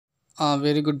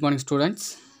Very good morning,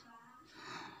 students.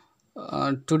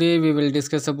 Today we will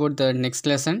discuss about the next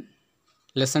lesson,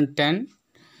 lesson 10.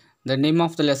 The name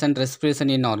of the lesson, respiration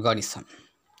in organism.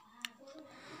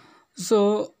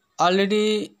 So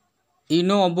already you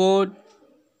know about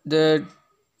the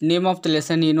name of the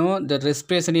lesson, the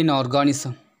respiration in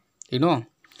organism,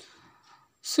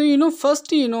 So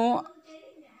first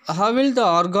how will the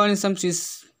organisms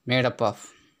is made up of?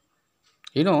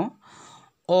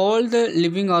 All the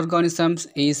living organisms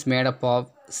is made up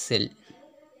of cell.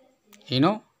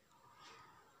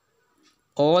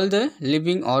 All the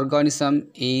living organism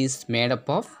is made up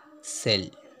of cell.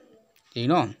 you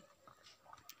know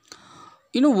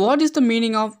what is the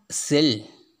meaning of cell?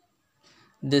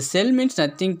 The cell means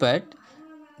nothing but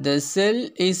the cell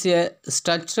is a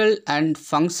structural and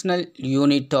functional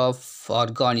unit of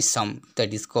organism,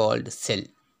 that is called cell.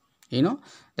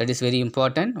 That is very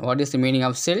important. What is the meaning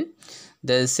of cell?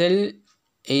 The cell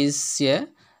is a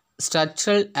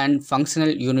structural and functional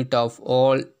unit of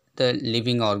all the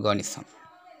living organism.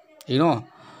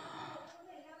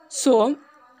 So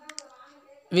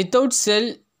without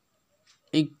cell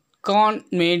it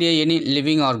can't made any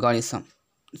living organism.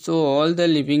 So all the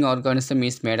living organism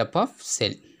is made up of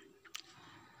cell.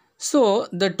 So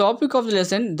the topic of the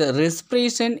lesson, the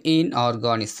respiration in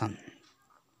organism.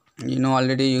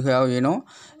 Already you have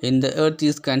in the earth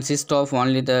is consist of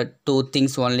only the two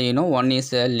things only. One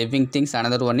is living things,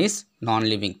 another one is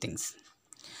non-living things.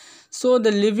 So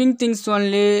the living things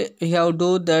only we have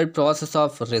do the process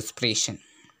of respiration.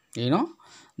 The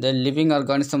living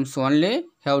organisms only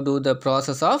have do the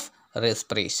process of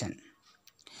respiration.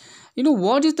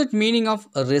 What is that meaning of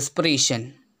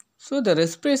respiration? So the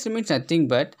respiration means nothing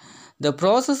but the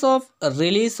process of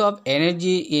release of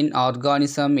energy in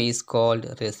organism is called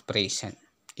respiration.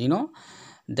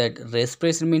 That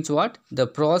respiration means what? The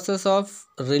process of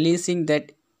releasing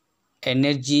that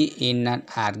energy in an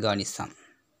organism.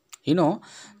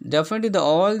 Definitely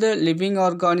all the living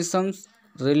organisms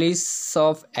release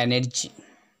of energy.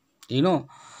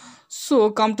 So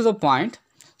come to the point,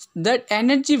 that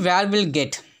energy where will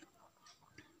get?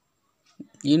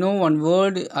 One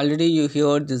word, already you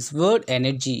heard this word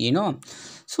energy.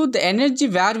 So the energy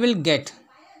where will get?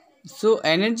 So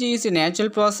energy is a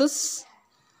natural process,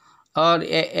 or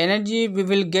energy we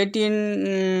will get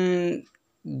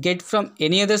from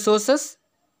any other sources?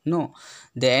 No,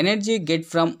 the energy get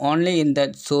from only in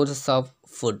the sources of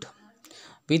food.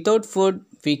 Without food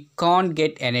we can't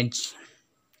get energy.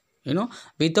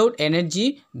 Without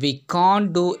energy we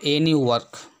can't do any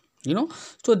work.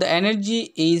 So the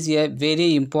energy is a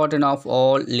very important of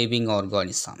all living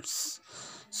organisms.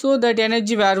 So that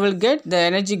energy where will get? The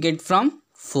energy get from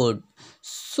food.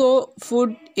 So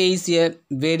food is a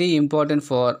very important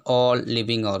for all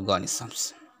living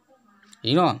organisms.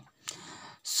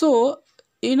 So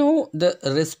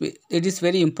it is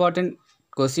very important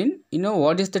question.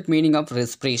 What is that meaning of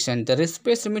respiration? The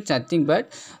respiration means nothing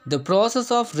but the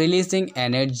process of releasing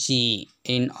energy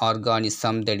in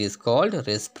organism, that is called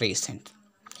respiration.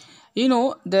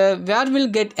 The where will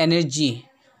get energy?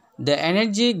 The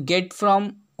energy get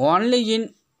from only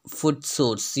in food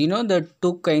source. The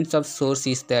two kinds of source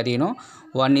is there.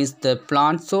 One is the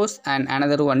plant source and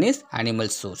another one is animal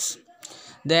source.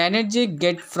 The energy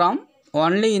get from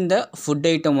only in the food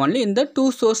item, only in the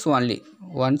two source only.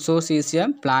 One source is a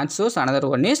plant source, another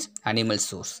one is animal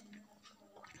source.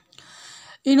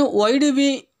 Why do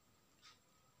we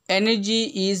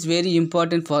energy is very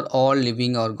important for all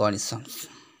living organisms?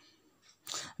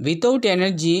 Without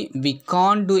energy we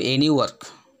can't do any work.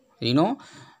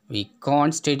 We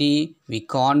can't study, we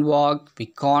can't walk, we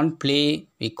can't play,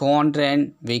 we can't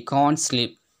run, we can't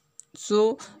sleep.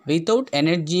 So without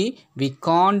energy we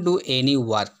can't do any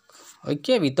work.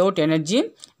 Okay, without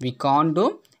energy we can't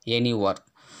do any work.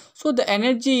 So the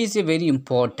energy is a very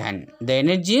important. The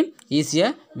energy is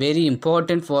a very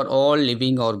important for all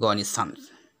living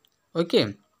organisms.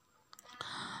 Okay,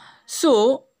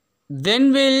 so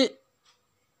when will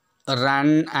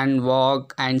run and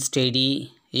walk and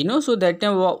study, so that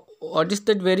time what is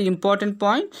that very important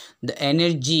point? The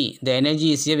energy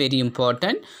is a very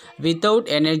important. Without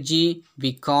energy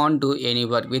we can't do any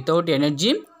work. Without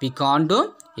energy we can't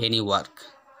do any work.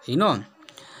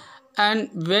 And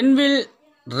when will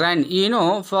run,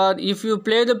 for if you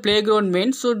play the playground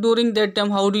means, so during that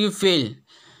time how do you feel?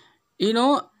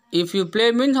 If you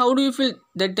play means how do you feel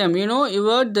that time? You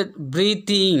are the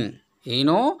breathing.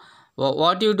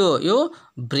 What you do? You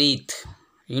breathe.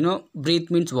 Breathe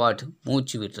means what?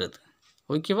 Moochu vitradhu.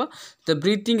 Okay, the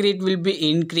breathing rate will be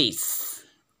increase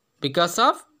because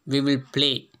of we will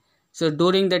play. So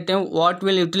during that time what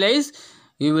will utilize?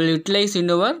 We will utilize in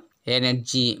our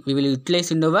energy. We will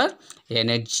utilize in our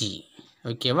energy.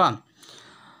 Okay, wow.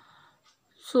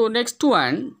 So next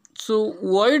one. So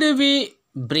why do we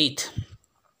breathe?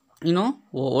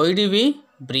 Why do we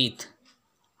breathe?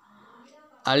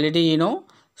 Already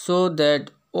so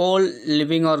that all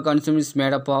living organism is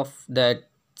made up of that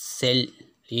cell.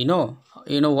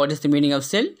 What is the meaning of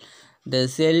cell? The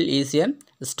cell is a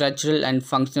structural and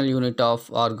functional unit of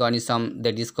organism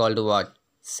that is called what?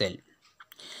 Cell.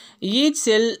 Each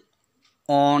cell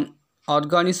on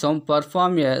organism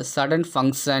perform a certain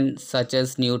function such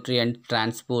as nutrient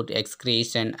transport,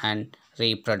 excretion and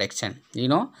reproduction.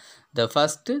 The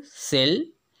first cell,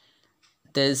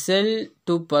 the cell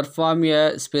to perform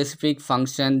a specific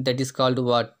function that is called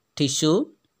what? Tissue,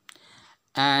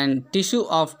 and tissue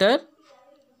after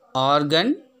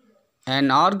organ,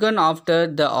 an organ after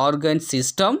the organ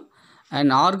system,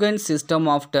 an organ system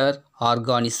after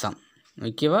organism.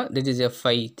 Okay, that is a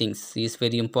 5 things is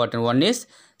very important. One is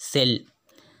cell.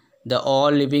 The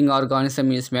all living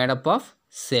organism is made up of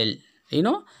cell.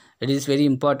 It is very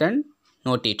important.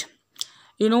 Note it.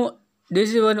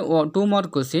 This is one, 2 more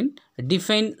question.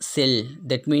 Define cell.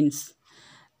 That means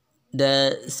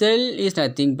the cell is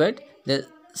nothing but the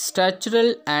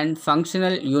structural and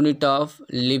functional unit of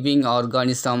living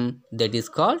organism that is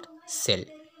called cell.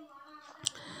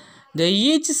 The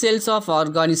each cells of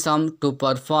organism to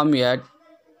perform a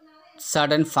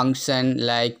certain function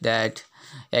like that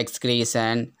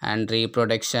excretion and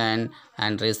reproduction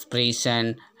and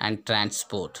respiration and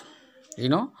transport.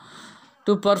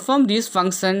 To perform this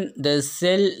function, the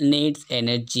cell needs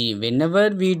energy. Whenever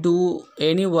we do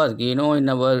any work,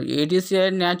 it is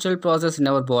a natural process in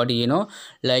our body,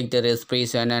 like the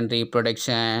respiration and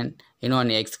reproduction,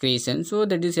 and excretion. So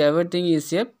that is everything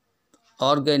is a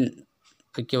organ.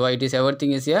 Okay, why it is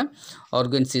everything is a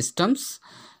organ systems.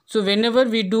 So whenever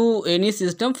we do any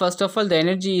system, first of all, the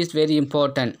energy is very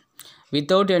important.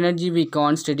 Without energy, we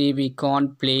can't study, we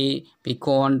can't play, we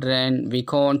can't run, we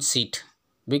can't sit.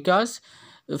 Because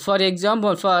for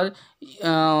example, for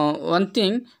one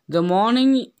thing, the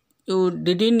morning you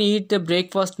didn't eat the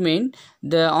breakfast mean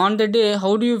on the day,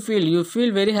 how do you feel? You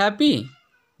feel very happy?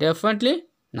 Definitely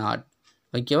not.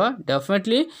 Okay,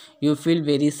 definitely you feel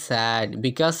very sad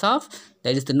because of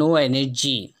there is no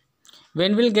energy.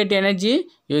 When we'll get energy?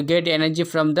 You get energy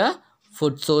from the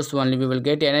food source only. We will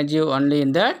get energy only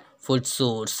in the food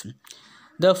source.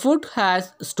 The food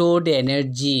has stored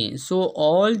energy. So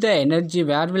all the energy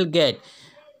where we'll get?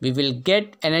 We will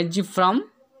get energy from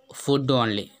food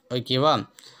only. Okay, wow.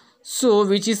 So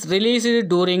which is released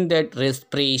during that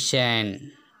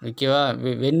respiration. Okay, wow.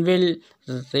 When we'll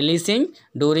releasing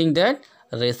during that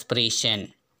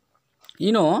respiration.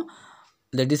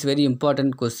 That is very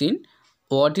important question.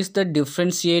 What is the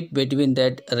differentiate between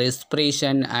that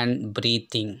respiration and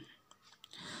breathing?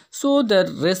 So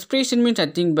the respiration means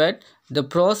nothing but the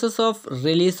process of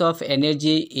release of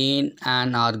energy in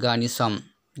an organism.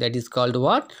 That is called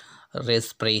what?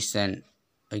 Respiration.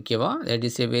 Okay, that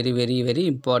is a very, very, very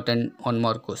important one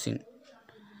more question.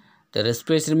 The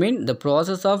respiration means the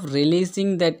process of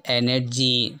releasing that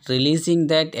energy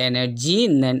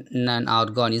in an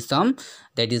organism.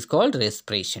 That is called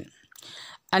respiration.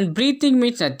 And breathing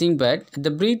means nothing but the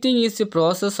breathing is a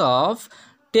process of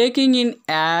taking in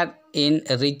air in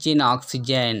rich in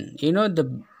oxygen.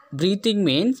 The breathing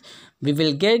means we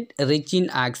will get rich in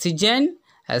oxygen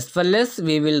as well as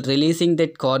we will releasing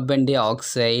that carbon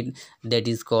dioxide. That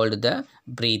is called the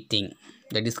breathing.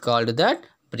 That is called that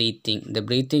breathing. The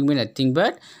breathing means nothing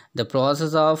but the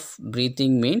process of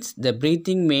breathing means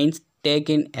take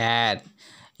in air.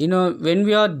 When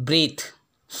we are breathe,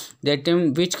 that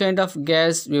time which kind of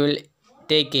gas we will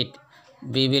take it?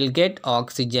 We will get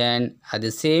oxygen, at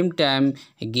the same time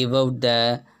give out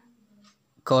the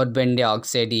carbon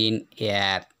dioxide in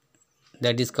air.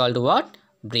 That is called what?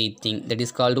 Breathing. That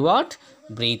is called what?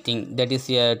 Breathing. That is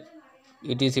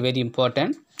it is very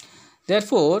important.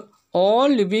 Therefore all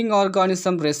living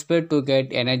organisms respire to get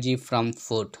energy from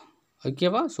food. Okay,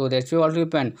 so that's what will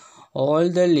happen. All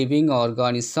the living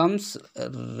organisms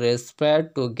respire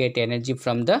to get energy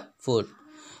from the food.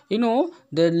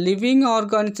 The living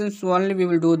organisms only we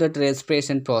will do that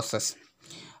respiration process.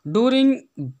 During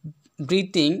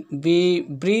breathing, we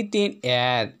breathe in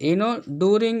air.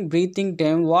 During breathing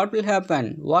time, what will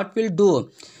happen? What will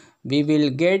do? We will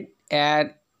get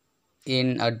air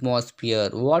in atmosphere.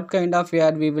 What kind of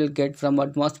air we will get from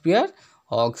atmosphere?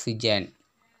 Oxygen.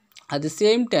 At the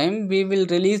same time, we will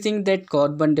releasing that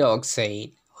carbon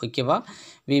dioxide. Okay,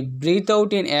 we breathe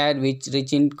out in air which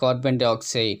rich in carbon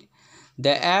dioxide.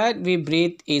 The air we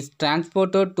breathe is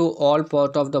transported to all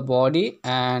parts of the body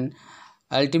and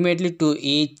ultimately to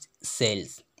each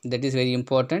cells. that is very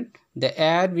important. The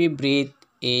air we breathe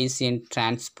is in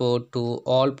transport to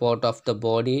all part of the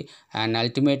body and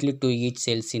ultimately to each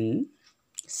cells in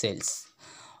cells.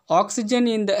 Oxygen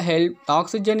in the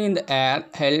air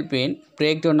help in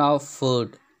breakdown of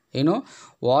food. You know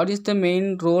what is the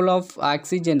main role of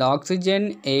oxygen? The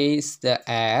oxygen is the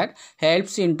air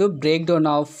helps into breakdown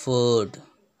of food.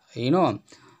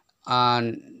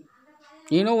 And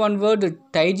one word,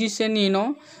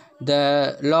 digestion.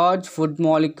 The large food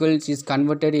molecules is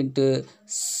converted into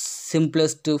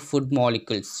simplest food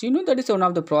molecules. That is one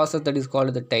of the process that is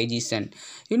called the digestion.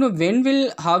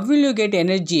 How will you get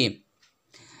energy?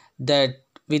 That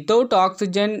without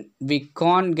oxygen we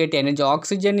can't get energy.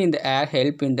 Oxygen in the air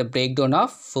help in the breakdown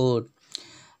of food.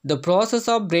 The process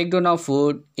of breakdown of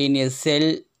food in a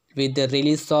cell with the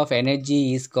release of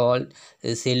energy is called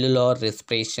cellular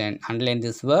respiration. Underline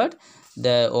this word.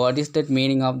 What is that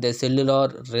meaning of the cellular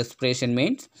respiration?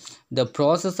 Means the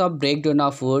process of breakdown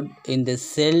of food in the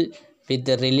cell with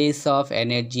the release of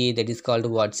energy, that is called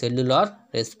what? Cellular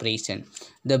respiration.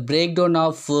 The breakdown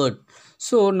of food.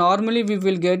 So normally we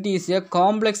will get is a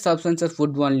complex substances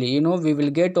food only. We will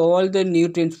get all the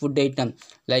nutrients food item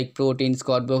like proteins,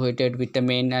 carbohydrate,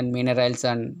 vitamin and minerals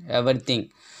and everything.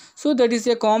 So that is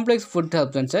a complex food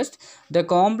substances. The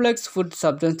complex food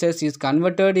substances is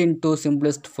converted into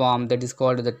simplest form, that is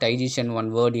called the digestion.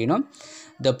 One word.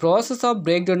 The process of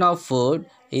breakdown of food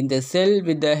in the cell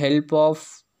with the help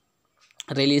of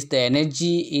release the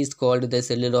energy is called the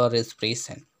cellular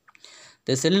respiration.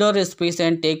 The cellular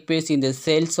respiration take place in the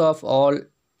cells of all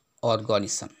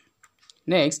organisms.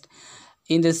 Next,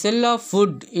 in the cell of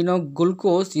food,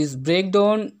 glucose is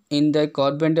breakdown in the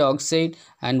carbon dioxide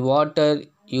and water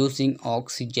using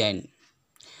oxygen.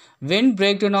 When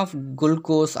breakdown of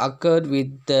glucose occurred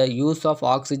with the use of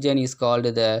oxygen is called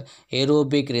the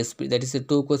aerobic respiration. That is the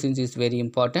two questions is very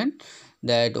important.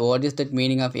 That what is that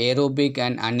meaning of aerobic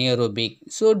and anaerobic?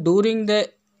 So during the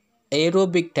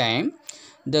aerobic time,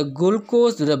 the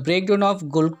breakdown of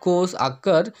glucose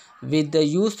occur with the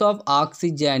use of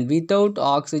oxygen. Without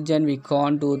oxygen we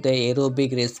can't do the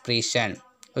aerobic respiration.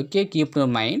 Okay, keep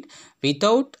in mind,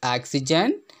 without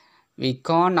oxygen we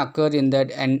can't occur in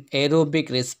that an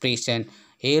aerobic respiration.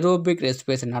 Aerobic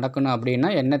respiration நடக்கணும் அப்படின்னா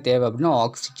என்ன தேவை அப்படின்னா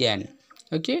oxygen.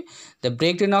 Okay, the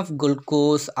breakdown of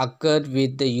glucose occurred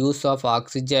with the use of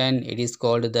oxygen. It is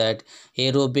called that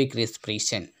aerobic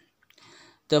respiration.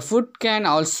 The food can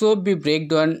also be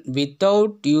breakdown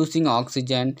without using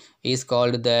oxygen is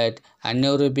called that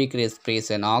anaerobic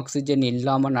respiration. Oxygen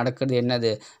இல்லாம நடக்கிறது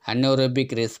என்னது?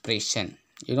 Anaerobic respiration.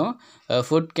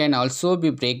 Food can also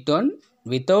be breakdown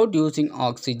without using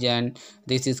oxygen.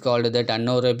 This is called that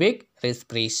anaerobic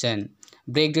respiration.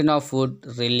 Breakdown of food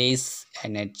release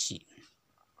energy.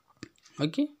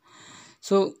 Okay,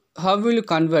 so how will you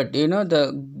convert the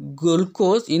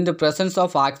glucose in the presence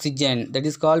of oxygen? That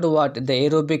is called what? The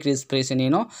aerobic respiration.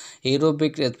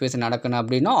 Aerobic respiration நடக்கணும்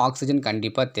அப்படின்னா oxygen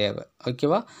கண்டிப்பா தேவை.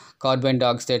 ஓகேவா? Carbon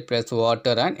dioxide plus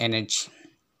water and energy.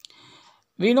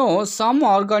 We know some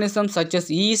organisms such as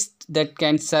yeast that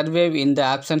can survive in the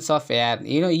absence of air.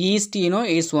 Yeast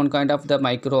is one kind of the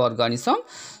microorganism.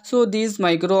 So these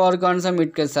microorganism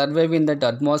it can survive in that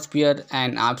atmosphere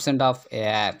and absent of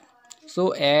air. So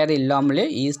air இல்லாமலே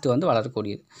yeast வந்து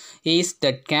வளரக்கூடியது. Yeast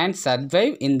that can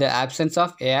survive in the absence of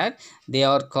air, they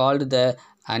are called the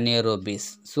anaerobies.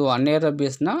 So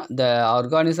anaerobies na the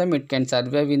organism it can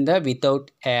survive in the without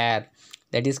air,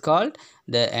 that is called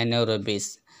the anaerobies.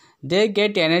 They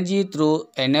get energy through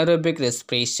anaerobic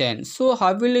respiration. So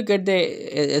how will you get the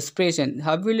respiration?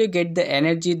 How will you get the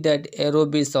energy that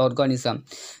aerobies organism?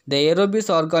 The aerobies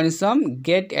organism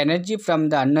get energy from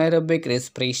the anaerobic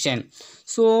respiration.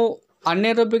 So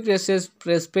anaerobic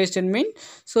respiration means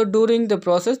so during the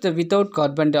process the without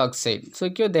carbon dioxide. So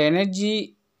the energy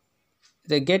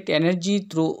they get energy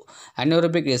through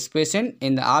anaerobic respiration.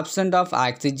 In the absence of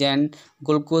oxygen,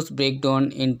 glucose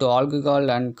breakdown into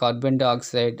alcohol and carbon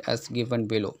dioxide as given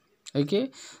below. Okay,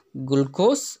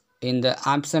 glucose in the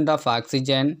absence of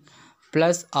oxygen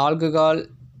plus alcohol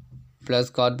plus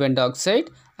carbon dioxide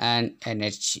and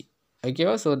energy. Okay,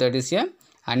 so that is a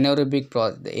anaerobic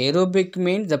process. The aerobic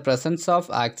means the presence of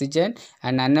oxygen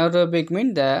and anaerobic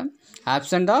means the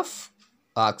absence of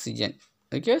oxygen.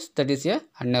 Okay, that is a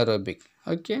anaerobic.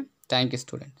 Okay, thank you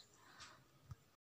students.